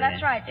 Yeah,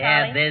 that's right,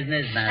 Charlie. Yeah,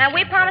 business must And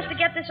we come promised to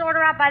get this order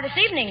out by this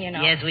evening, you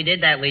know. Yes, we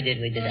did that. We did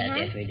that. Mhm.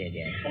 Yes, we did,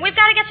 yes. And we've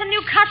got to get some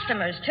new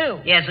customers,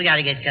 too. Yes, we got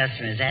to get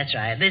customers. That's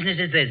right. Business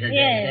is business.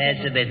 Yes.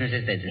 That's a business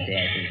is business.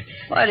 Yes.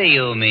 What do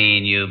you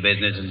mean, you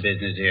business and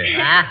business here?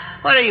 Huh?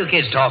 What are you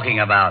kids talking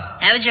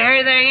about? Haven't you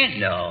heard there yet?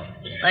 No.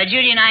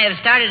 Judy and I have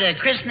started a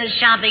Christmas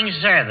shopping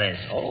service.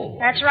 Oh.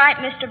 That's right,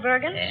 Mr.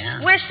 Bergen.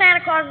 Yeah. We're Santa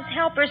Claus's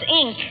Helpers,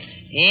 Inc.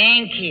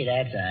 Inky,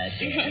 that's us.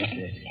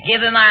 Yes.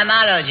 Give him our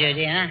motto,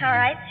 Judy, huh? All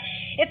right.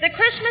 If the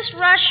Christmas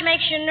rush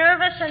makes you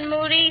nervous and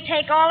moody,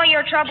 take all of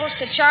your troubles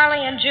to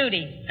Charlie and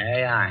Judy. There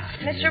you are.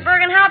 Mr.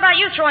 Bergen, how about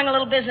you throwing a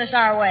little business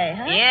our way,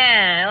 huh?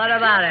 Yeah, what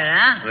about it,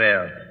 huh?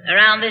 Well,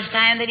 around this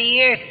time of the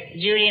year,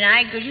 Judy and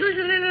I could use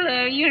a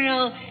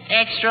little,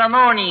 extra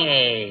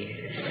Monier.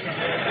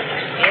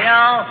 You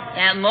know,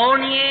 that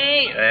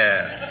Monier?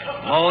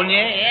 Yeah.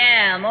 Monier?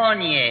 Yeah,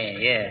 Monier,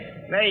 yeah.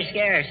 Very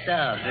scarce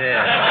stuff.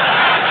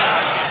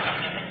 Yeah.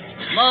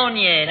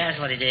 Monier, that's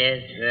what it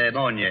is.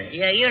 Monier.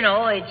 Yeah,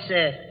 it's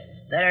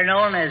better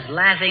known as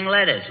laughing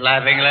lettuce.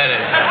 Laughing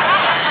lettuce.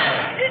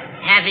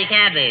 Happy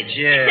cabbage.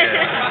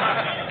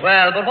 Yeah.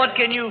 Well, but what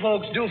can you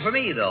folks do for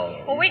me,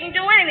 though? Well, we can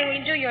do anything. We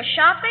can do your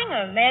shopping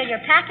or mail your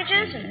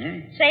packages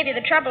and save you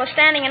the trouble of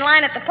standing in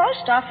line at the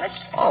post office.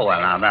 Oh, well,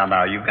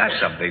 now, you've got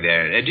something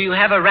there. Do you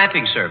have a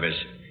wrapping service?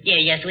 Yeah,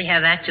 yes, we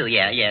have that, too.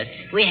 Yeah, yes.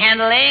 We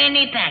handle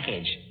any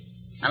package.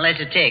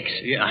 Unless it ticks.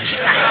 Yeah.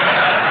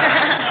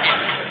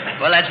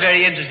 Well, that's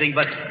very interesting,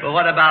 but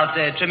what about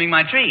trimming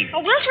my tree?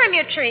 Oh, we'll trim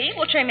your tree.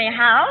 We'll trim your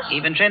house.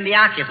 Even trim the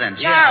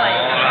occupants. Charlie.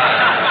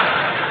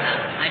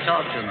 Yeah. I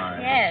talk too much.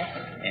 Yes.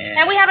 Yeah.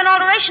 And we have an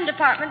alteration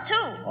department,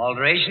 too.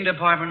 Alteration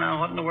department? Now,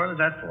 what in the world is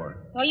that for?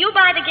 Well, you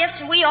buy the gifts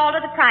and we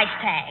alter the price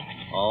tags.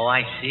 Oh,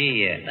 I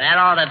see. That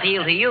ought to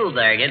appeal to you,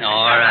 Bergen.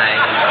 All right.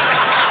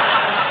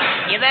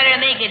 You better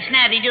make it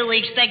snappy, too. We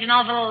expect an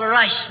awful little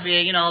rush,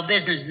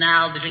 business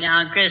now between now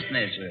and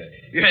Christmas.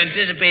 You're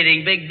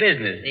anticipating big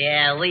business.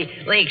 Yeah, we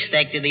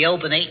expect to be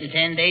open 8 and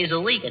 10 days a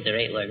week at the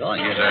rate we're going.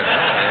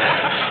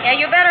 Yeah,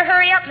 you better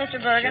hurry up, Mr.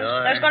 Bergen.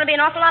 Sure. There's going to be an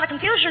awful lot of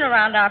confusion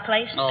around our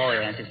place. Oh,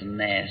 yes, it's a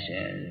mess.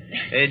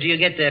 Yeah. Do you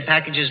get the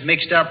packages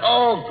mixed up?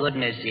 Oh,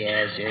 goodness,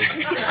 yes.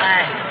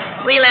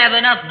 We'll have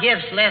enough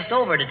gifts left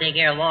over to take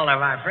care of all of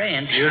our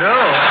friends. You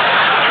know.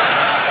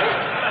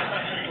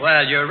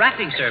 Well, your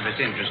wrapping service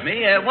interests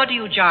me. What do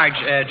you charge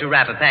to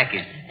wrap a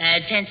package?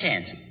 10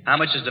 cents. How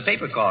much does the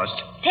paper cost?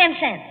 10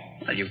 cents.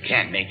 Well, you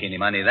can't make any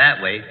money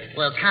that way.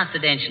 Well,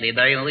 confidentially,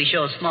 Bergen, we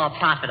show a small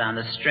profit on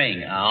the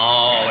string.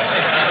 Oh.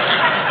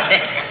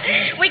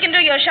 We can do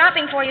your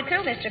shopping for you,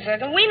 too, Mr.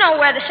 Bergen. We know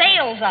where the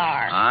sales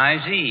are.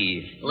 I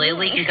see. Well,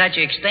 we can cut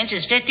your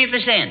expenses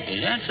 50%.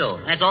 Is that so?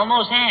 That's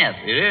almost half.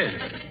 It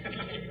is.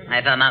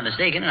 If I'm not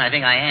mistaken, and I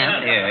think I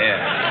am.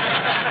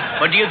 Yeah.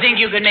 But do you think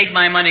you can make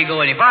my money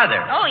go any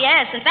farther? Oh,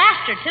 yes, and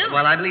faster, too.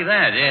 Well, I believe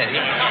that,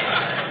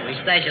 yeah. We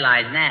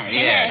specialize in that.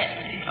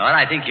 Yeah. Well,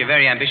 I think you're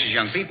very ambitious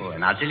young people,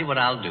 and I'll tell you what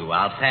I'll do.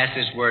 I'll pass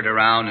this word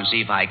around and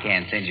see if I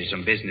can send you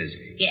some business.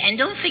 Yeah, and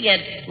don't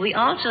forget, we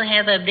also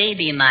have a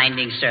baby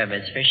minding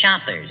service for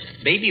shoppers.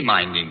 Baby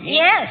minding?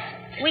 Yes.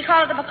 We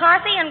call it the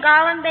McCarthy and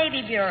Garland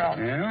Baby Bureau.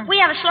 Yeah? We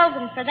have a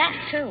slogan for that,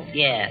 too.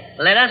 Yeah.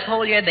 Let us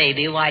hold your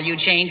baby while you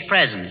change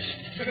presents.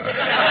 Or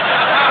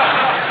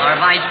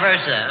vice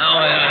versa.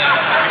 Oh,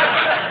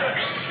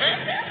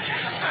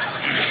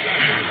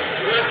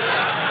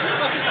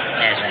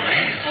 That's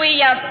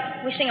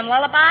right. We sing them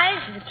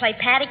lullabies. We play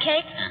patty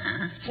cake.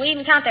 Uh-huh. We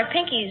even count their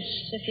pinkies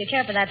if you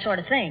care for that sort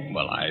of thing.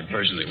 Well, I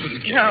personally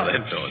wouldn't care No. for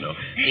that, though, no.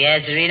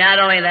 Yes, sir. Not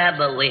only that,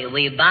 but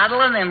we bottle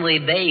them and we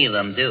bathe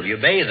them, too. You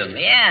bathe them?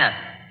 Yeah.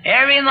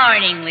 Every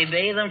morning we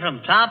bathe them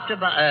from top to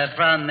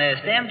from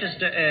stem to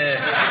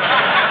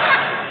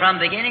from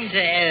beginning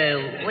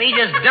to we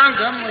just dunk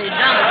them. We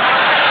dunk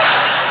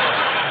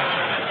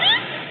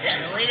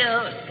them. We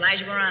do. Splash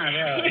them around.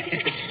 Yeah.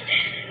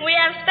 We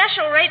have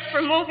special rates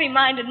for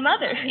movie-minded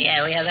mothers.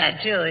 Yeah, we have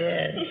that, too.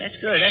 Yeah, that's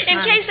good. That's In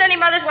nice. case any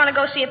mothers want to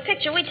go see a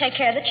picture, we take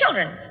care of the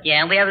children. Yeah,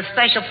 and we have a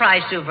special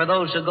price, too, for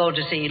those who go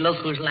to see Look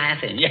Who's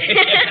Laughing.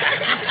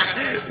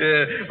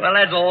 Well,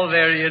 that's all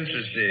very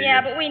interesting.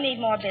 Yeah, but we need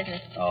more business.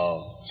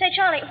 Oh. Say,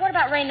 Charlie, what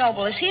about Ray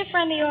Noble? Is he a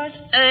friend of yours?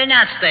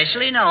 Not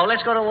specially, no.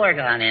 Let's go to work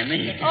on him.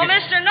 Oh,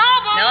 Mr.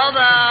 Noble!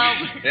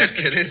 Noble! Yes,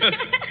 Kitty.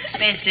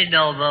 Mr.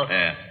 Noble.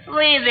 Yeah.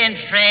 We've been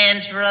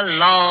friends for a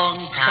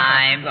long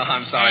time. No,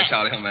 I'm sorry,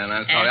 Charlie, old man.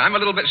 I'm sorry. I'm a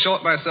little bit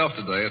short myself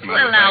today. As a matter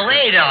Well, of now, fact.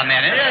 wait a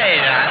minute.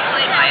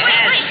 Wait,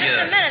 Wait,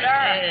 just a minute.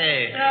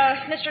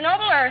 Mr.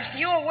 Noble, are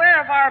you aware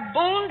of our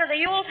boon to the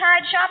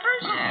Yuletide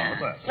shoppers? Oh,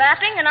 what's that?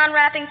 Wrapping and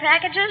unwrapping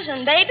packages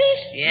and babies?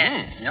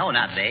 Yeah. No,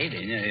 not baby.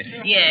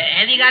 Yeah.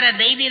 Have you got a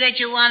baby that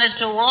you want us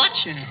to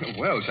watch?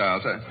 Well,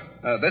 Charles,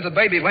 there's a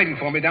baby waiting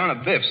for me down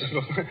at Biff's.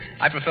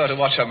 I prefer to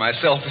watch her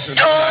myself.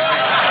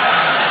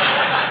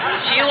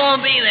 She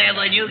won't be there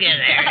when you get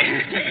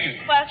there.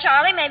 Well,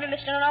 Charlie, maybe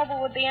Mr.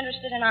 Noble would be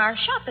interested in our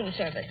shopping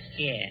service.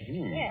 Yeah.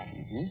 Yeah.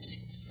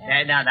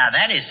 Now,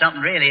 that is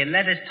something really, and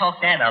let us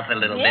talk that up a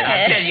little bit.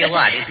 I'll tell you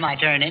what, it's my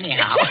turn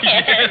anyhow.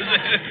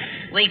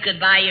 We could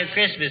buy your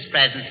Christmas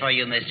presents for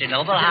you, Mr.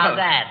 Noble. How's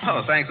that?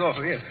 Oh, thanks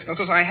awfully, yes. Of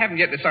course, I haven't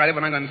yet decided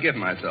what I'm going to give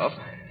myself.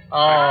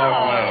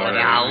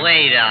 Now,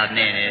 wait a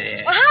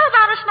minute. Well, how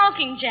about a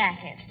smoking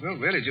jacket? Well,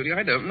 really, Judy,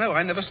 I don't know.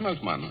 I never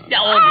smoked one. Get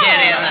him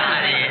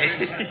out of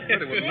here.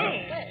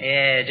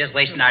 Yeah, just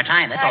wasting our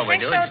time. That's all we're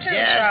doing. I think so, too,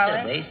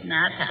 Charlie. Wasting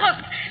our time.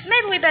 Look,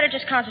 maybe we better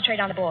just concentrate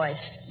on the boys.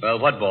 Well,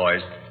 what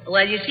boys?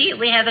 Well, you see,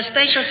 we have a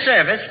special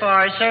service for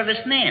our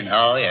servicemen.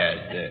 Oh, yes.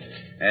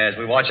 Yes,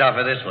 we watch out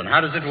for this one. How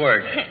does it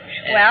work?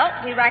 Well,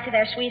 we write to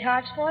their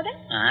sweethearts for them.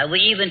 We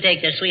even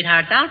take their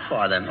sweethearts out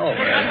for them. Oh,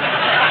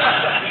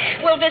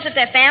 We'll visit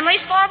their families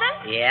for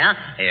them. Yeah?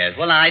 Yes.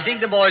 Well, I think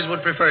the boys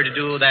would prefer to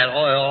do that,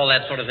 all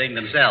that sort of thing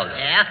themselves.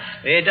 Yeah?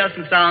 It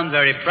doesn't sound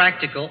very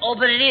practical. Oh,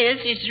 but it is.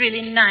 It's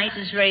really nice.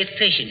 It's very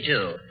efficient,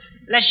 too.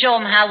 Let's show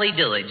them how we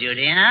do it,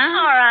 Judy, huh?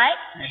 All right.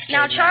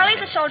 Now,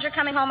 Charlie's a soldier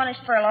coming home on his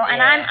furlough,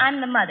 and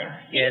I'm the mother.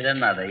 You're the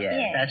mother,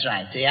 yes. That's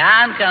right. See,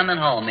 I'm coming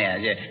home, yes.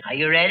 Are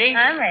you ready?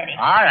 I'm ready.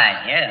 All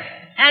right, yeah.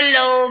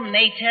 Hello,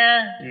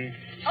 Mater.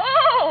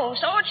 Oh,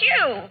 so it's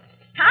you.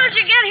 How did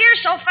you get here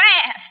so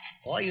fast?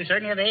 Boy, you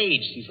certainly have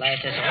aged since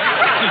last I saw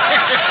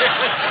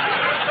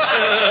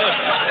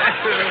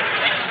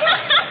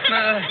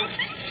you.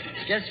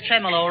 Just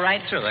tremolo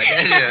right through it.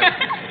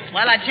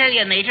 Well, I tell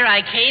you, Mater,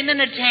 I came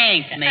in a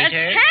tank,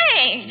 Mater. A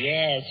tank?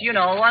 Yes, you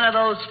know, one of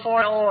those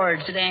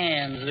four-oared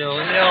sedans.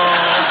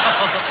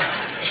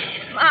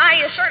 My,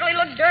 you certainly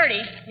look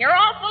dirty. You're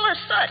all full of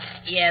soot.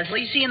 Yes, well,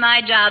 you see,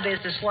 my job is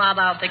to swab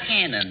out the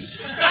cannon.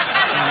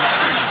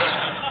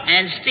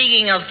 And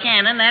speaking of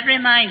cannon, that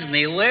reminds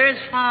me, where's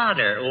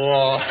Father?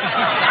 Oh.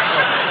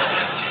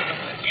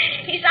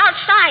 He's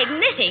outside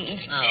knitting.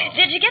 Oh.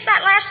 Did you get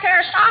that last pair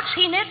of socks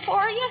he knit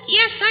for you?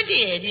 Yes, I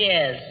did,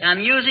 yes. I'm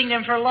using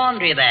them for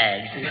laundry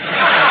bags.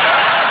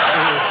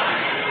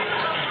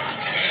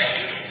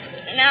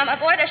 Now, my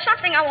boy, there's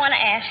something I want to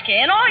ask you.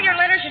 In all your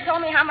letters, you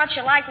told me how much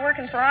you like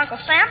working for Uncle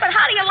Sam, but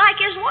how do you like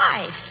his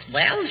wife?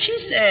 Well,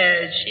 she's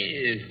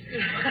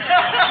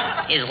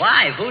his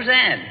wife. Who's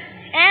that?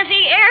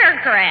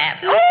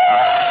 Anti-aircraft.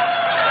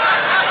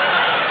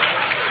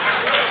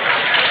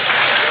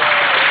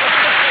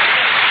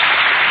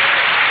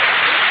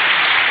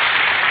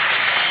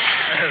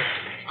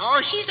 Oh,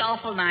 she's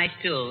awful nice,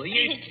 too.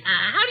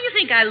 How do you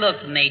think I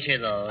look, Mater,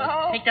 though?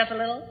 Oh. Picked up a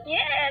little?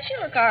 Yes, you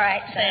look all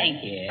right, son.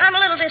 Thank you. I'm a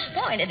little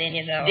disappointed in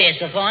you, though.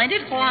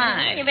 Disappointed?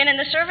 Why? You've been in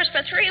the service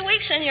for 3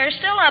 weeks, and you're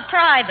still a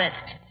private.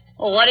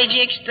 Well, what did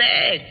you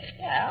expect?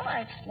 Well,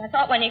 I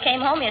thought when you came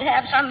home you'd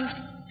have some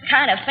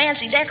kind of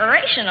fancy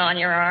decoration on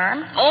your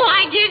arm. Oh,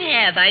 I did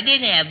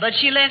have, but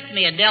she left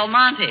me a Del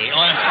Monte.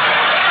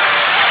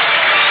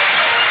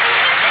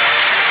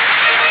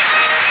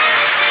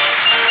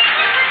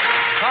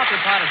 Coffee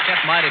Pot is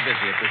kept mighty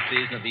busy at this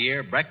season of the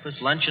year.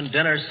 Breakfast, lunch, and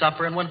dinner,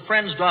 supper, and when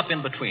friends drop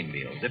in between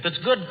meals. If it's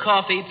good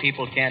coffee,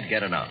 people can't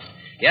get enough.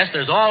 Yes,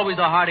 there's always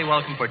a hearty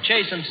welcome for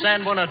Chase and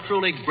Sanborn, a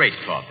truly great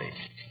coffee.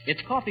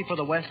 It's coffee for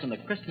the West in the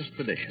Christmas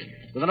tradition,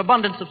 with an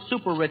abundance of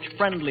super-rich,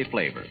 friendly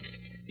flavor.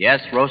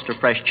 Yes, Roaster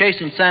Fresh Chase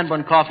and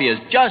Sanborn coffee is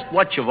just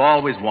what you've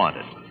always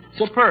wanted.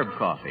 Superb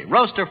coffee,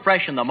 Roaster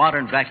Fresh in the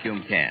modern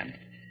vacuum can.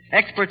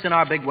 Experts in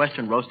our big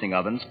Western roasting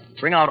ovens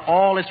bring out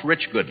all its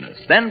rich goodness.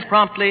 Then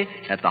promptly,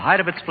 at the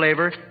height of its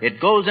flavor, it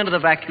goes into the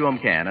vacuum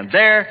can, and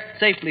there,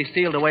 safely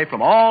sealed away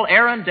from all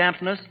air and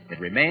dampness, it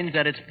remains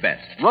at its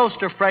best.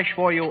 Roaster Fresh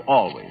for you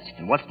always.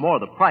 And what's more,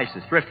 the price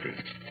is thrifty.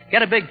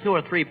 Get a big 2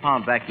 or 3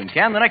 pound vacuum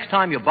can the next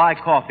time you buy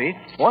coffee,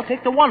 or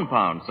take the 1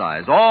 pound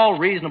size, all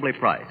reasonably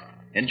priced.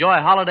 Enjoy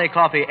holiday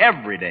coffee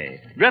every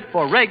day. Drip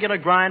or regular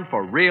grind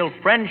for real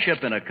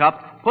friendship in a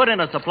cup. Put in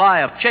a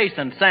supply of Chase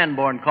and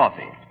Sanborn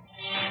coffee.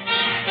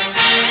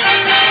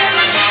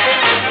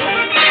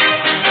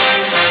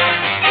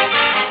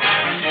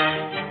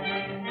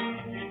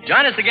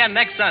 Join us again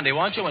next Sunday,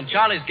 won't you, when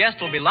Charlie's guest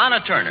will be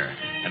Lana Turner.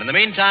 And in the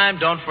meantime,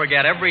 don't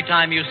forget, every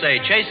time you say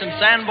Chase and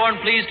Sanborn,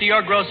 please, to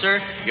your grocer,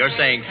 you're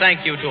saying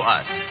thank you to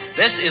us.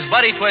 This is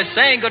Buddy Twist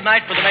saying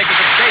goodnight for the makers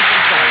of Chase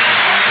and Sanborn.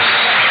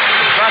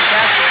 This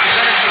broadcast is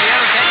presented for the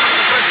entertainment of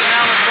the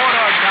personnel in Fort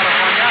Ord,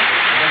 California,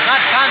 and does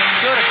not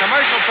constitute a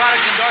commercial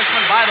product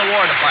endorsement by the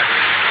War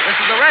Department. This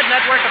is the Red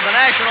Network of the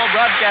National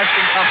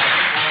Broadcasting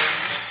Company.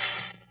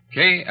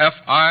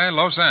 KFI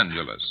Los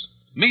Angeles.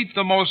 Meet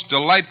the most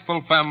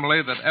delightful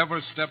family that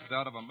ever stepped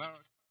out of America.